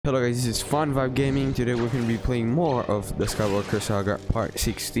Hello guys, this is Fun Vibe Gaming. Today we're going to be playing more of the Skywalker Saga Part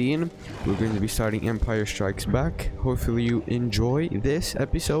 16. We're going to be starting Empire Strikes Back. Hopefully you enjoy this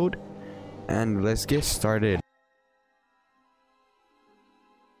episode. And let's get started.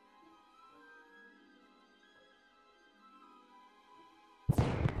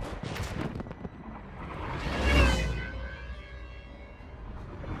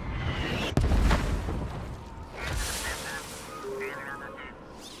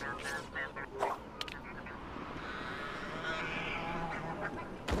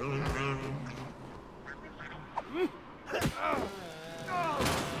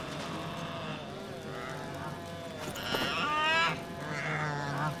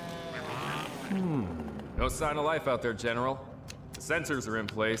 No sign of life out there, General. The sensors are in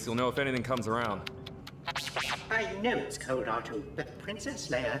place. You'll know if anything comes around. I know it's cold, R2, but Princess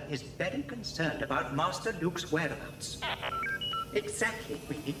Leia is very concerned about Master Luke's whereabouts. Exactly.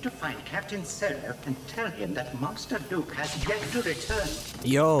 We need to find Captain Solo and tell him that Master Luke has yet to return.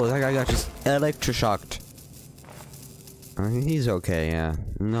 Yo, that guy got just electroshocked. He's okay, yeah.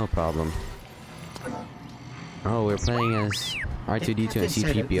 No problem. Oh, we're playing as R2-D2 and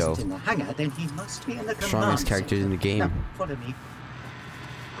C-3PO. In the hangar, then he must be in the Strongest characters in the game. Now, follow me.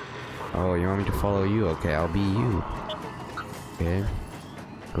 Oh, you want me to follow you? Okay, I'll be you. Okay.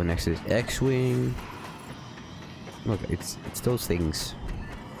 Go next to this X-Wing. Look, it's those things.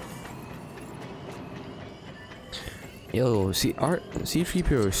 Yo,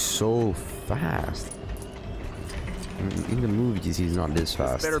 C-3PO is so fast. In the movies, he's not this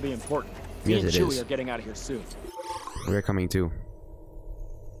fast. This better be important. Yes, Me and it Chewie is. are getting out of here soon. We're coming too.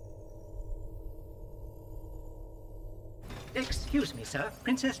 Excuse me, sir.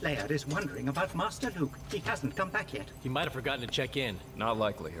 Princess Leia is wondering about Master Luke. He hasn't come back yet. He might have forgotten to check in. Not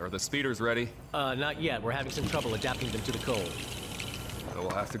likely. Are the speeders ready? Not yet. We're having some trouble adapting them to the cold. So we'll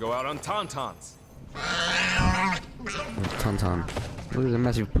have to go out on Tauntauns. Tauntaun. Look at the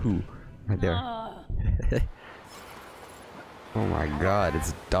massive poo right there. Oh my god,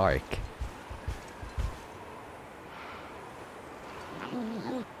 it's dark.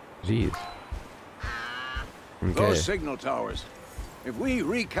 Jeez. Okay. Those signal towers. If we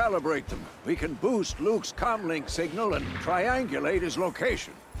recalibrate them, we can boost Luke's comlink signal and triangulate his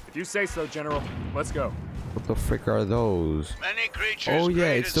location. If you say so, General. Let's go. What the frick are those? Many creatures Oh, yeah,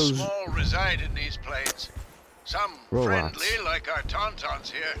 great it's and those small reside in these planes. Some robots. friendly, like our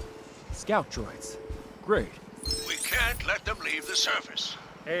Tauntauns here. Scout droids. Great. We can't let them leave the surface.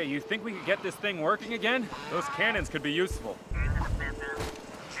 Hey, you think we could get this thing working again? Those cannons could be useful.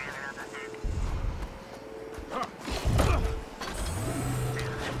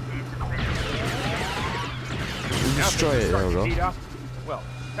 Destroy it, there we go. Well,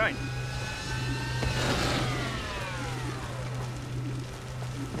 kind.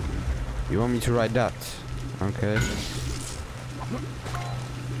 You want me to ride that? Okay.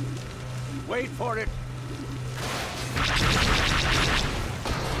 Wait for it.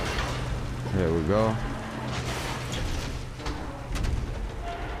 There we go.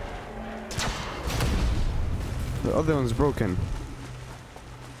 The other one's broken.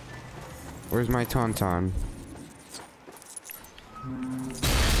 Where's my Tauntaun?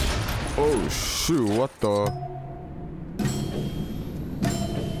 Oh shoot, what the?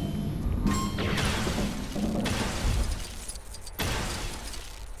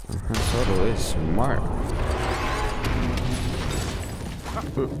 Subtle is smart.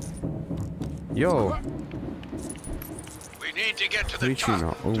 Yo. We need to get to the Reaching top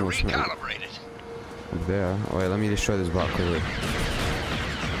out, to almost made it. recalibrate it. There. Oh wait, let me destroy this block quickly.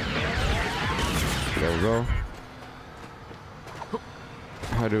 There we go.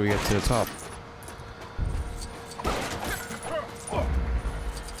 How do we get to the top?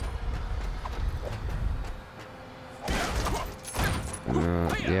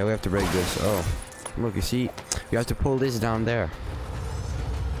 Yeah, we have to break this. Oh, look, you see, you have to pull this down there.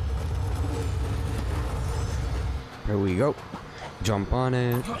 There we go. Jump on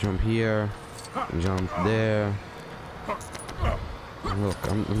it, jump here, jump there. Look,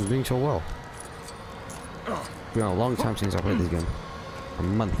 I'm doing so well. It's been a long time since I played this game. A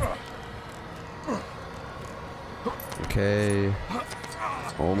month. Okay.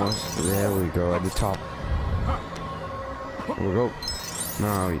 Almost. There we go, at the top. There we go.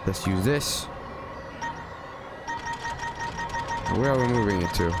 Now, let's use this. Where are we moving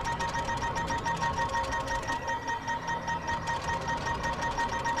it to?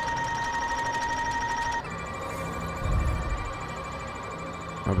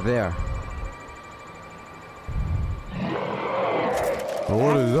 Up there.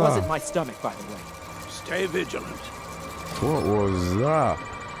 What is Wasn't that? my stomach, by the way. Stay vigilant. What was that?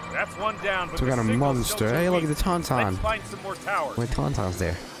 That's one down, but So we got a monster. Hey, look at the Tauntaun. Let's find some more towers. Wait, Tauntaun's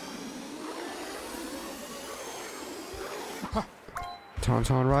there.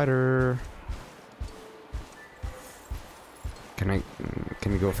 Tauntaun rider. Can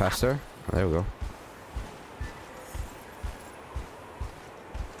we go faster? Oh, there we go.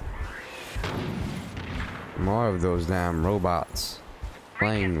 More of those damn robots.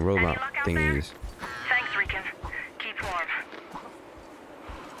 Flying robot thingies. Thanks, Rican. Keep warm.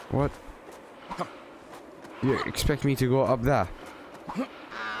 What? You expect me to go up there?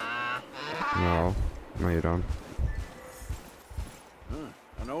 No. No, you don't.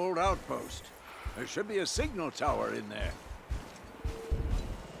 An old outpost. There should be a signal tower in there.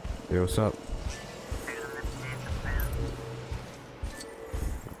 Hey, what's up?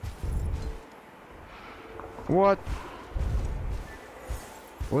 What?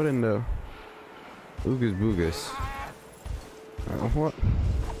 What in the Oogus Boogus? What?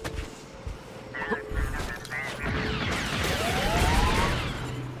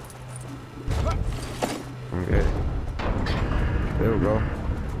 Okay. There we go.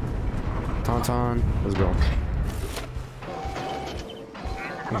 Tauntaun, let's go.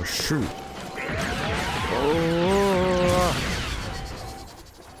 Oh shoot. Oh.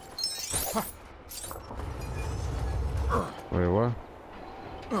 Wait, what?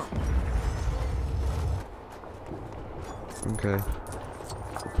 Okay.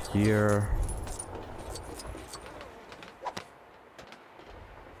 Here.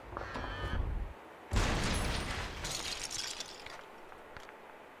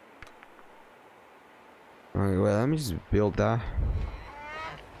 Okay, well, let me just build that.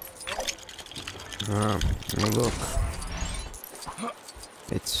 Oh, look.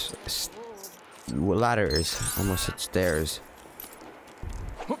 It's ladders. Almost at stairs.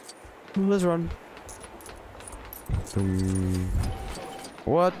 Let's run.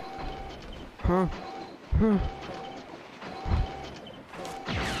 What? Huh? Huh?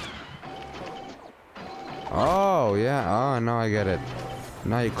 Oh, yeah. Oh, now I get it.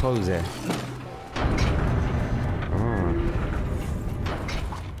 Now you close it. Oh.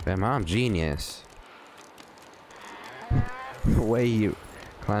 Damn, I'm genius. The way he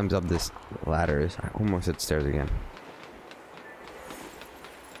climbs up this ladder is almost at stairs again.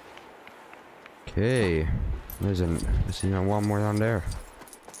 Okay, there's one more down there.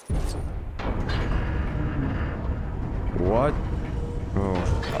 What? Oh,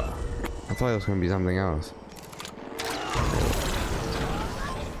 I thought it was gonna be something else.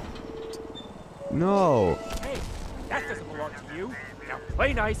 No. Hey, that doesn't belong to you. Now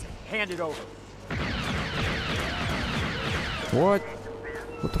play nice and hand it over. What?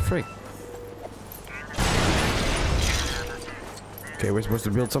 What the frick? Okay, we're supposed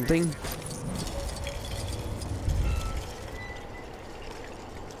to build something.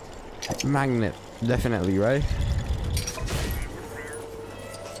 Magnet, definitely, right?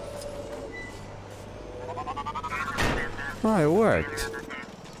 Oh, it worked.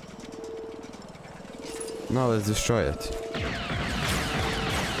 Now let's destroy it.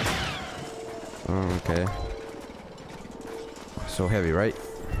 Oh, okay. So heavy, right?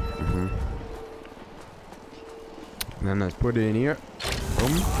 Mm-hmm. Then let's put it in here.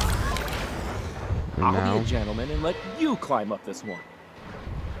 Boom. And I'll now be a gentleman and let you climb up this one.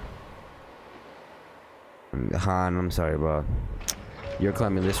 Han, I'm sorry, but you're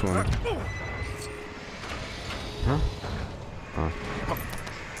climbing this one. Huh? Oh.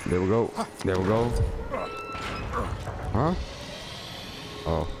 There we go. There we go. Huh?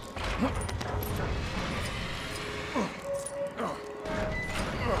 Oh.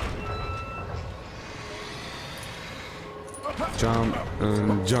 Jump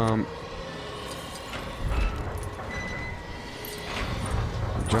and jump.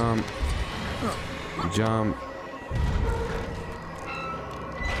 Jump. Jump.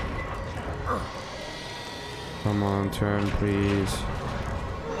 Come on, turn, please.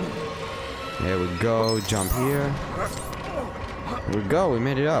 There we go. Jump here. There we go. We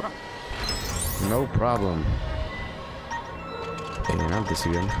made it up. No problem. Okay, not this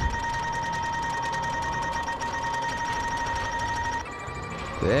again.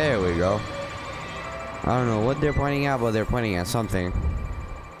 There we go. I don't know what they're pointing at, but they're pointing at something.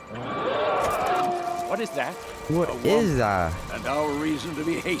 What is that? What is that? And our reason to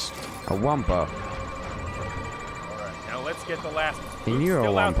be hasty. A Wampa. Alright, now let's get the last one. And you're a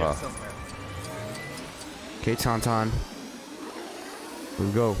Still out there Wampa. somewhere. Okay, Tauntaun.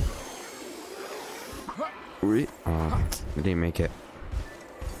 Let's go. Oh, we didn't make it.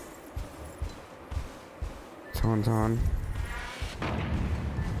 Tauntaun.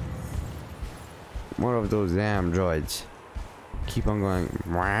 More of those damn droids. keep on going.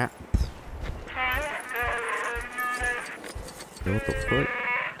 What the fuck?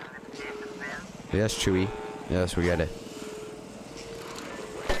 Yes, Chewie. Yes, we get it.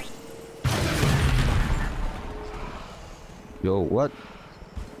 Yo, what?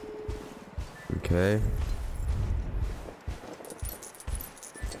 Okay.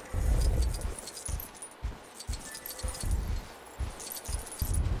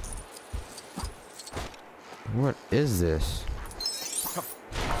 What is this?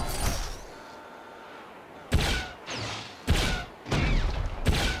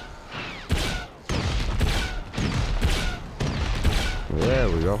 There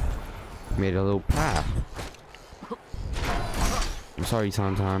we go. Made a little path. I'm sorry,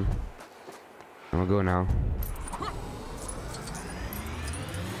 Tauntaun. I'm gonna go now.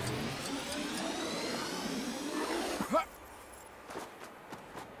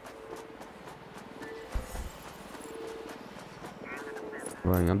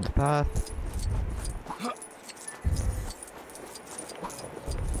 Going up the path.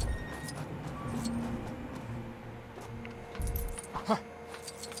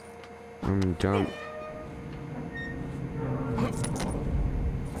 Jump.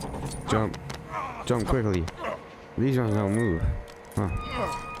 Jump. Jump quickly. These ones don't move. Huh.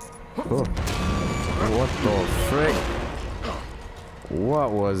 Oh. What the frick?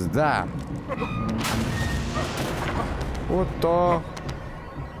 What was that? What the?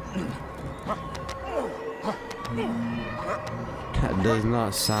 That does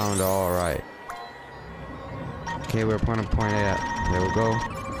not sound alright. Okay, we're pointing at. There we go.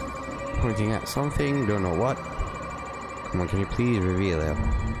 Pointing at something, don't know what. Come on, can you please reveal it?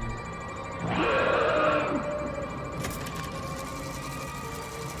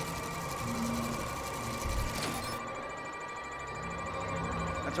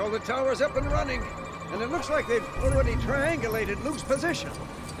 That's all the towers up and running. And it looks like they've already triangulated Luke's position.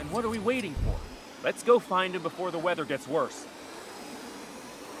 Then what are we waiting for? Let's go find him before the weather gets worse.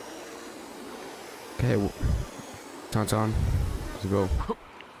 Okay, Tauntaun, let's go.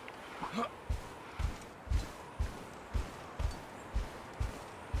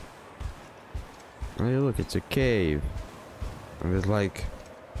 Hey, look, it's a cave. And there's like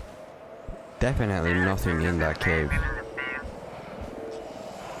definitely nothing in that cave.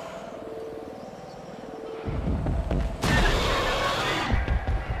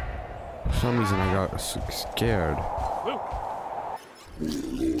 For some reason I got scared.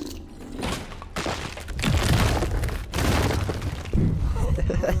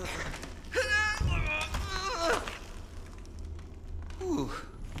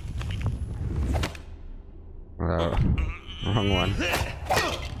 Wrong one.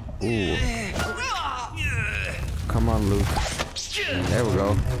 Ooh. Come on, Luke. There we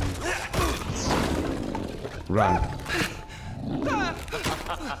go. Run.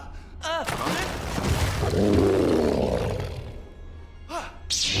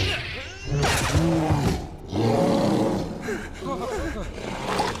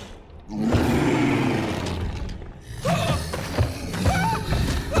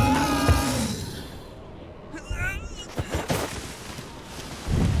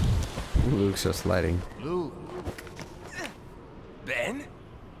 Luke's just lighting. Luke. Ben?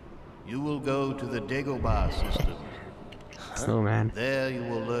 You will go to the Dagobah system. Snowman. There you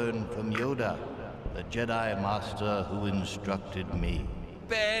will learn from Yoda, the Jedi Master who instructed me.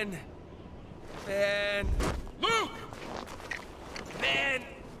 Ben! Ben! Luke! Ben!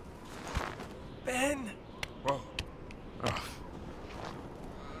 Ben! Whoa. Oh.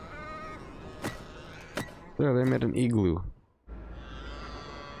 There, they made an igloo.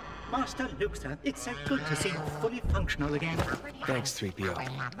 Master Luke, sir, it's so good to see you fully functional again. Thanks, 3PO.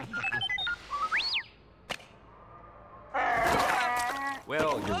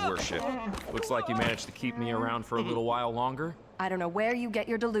 Well, your worship. Looks like you managed to keep me around for a little while longer. I don't know where you get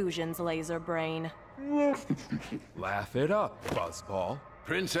your delusions, laser brain. Laugh it up, Buzzball.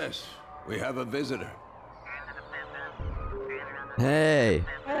 Princess, we have a visitor. Hey!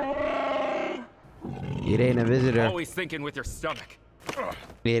 It ain't a visitor. Always thinking with your stomach.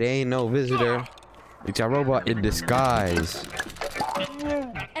 It ain't no visitor. It's a robot in disguise.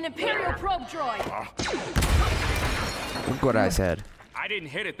 An Imperial probe droid! Look what I said. I didn't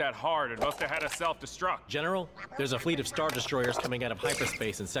hit it that hard. It must have had a self-destruct. General, there's a fleet of Star Destroyers coming out of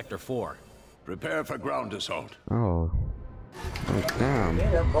hyperspace in Sector 4. Prepare for ground assault. Oh. Oh, damn. You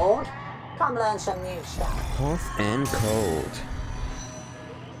look bored? Come learn some new stuff. Hot and cold.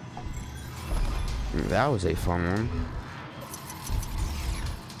 That was a fun one.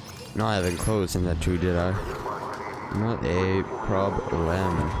 No, I haven't closed in that tree, did I? Not a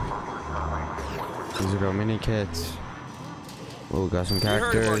problem. These are our mini kits. Oh, we got some You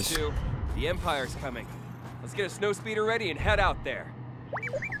heard him, characters. R2. The Empire's coming. Let's get a snowspeeder ready and head out there.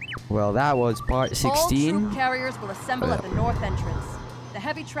 Well, that was part All 16. troop carriers will assemble at the north entrance. The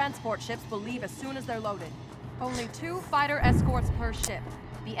heavy transport ships will leave as soon as they're loaded. Only 2 fighter escorts per ship.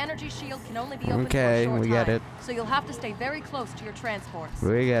 The energy shield can only be opened for a short we time, get it. so you'll have to stay very close to your transports.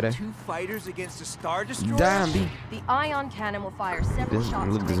 We get it. 2 fighters against a Star Destroyer? Damn, B. The ion cannon will fire several This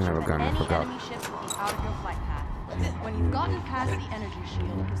shots Luke to make doesn't sure have a that gun, I any forgot. enemy ships will be out of your flight path. When you've gotten past the energy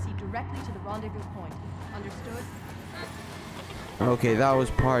shield, proceed directly to the rendezvous point. Understood? Okay, that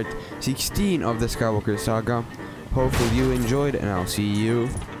was part 16 of the Skywalker Saga. Hopefully you enjoyed, and I'll see you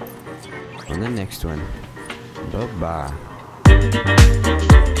on the next one. Bye-bye.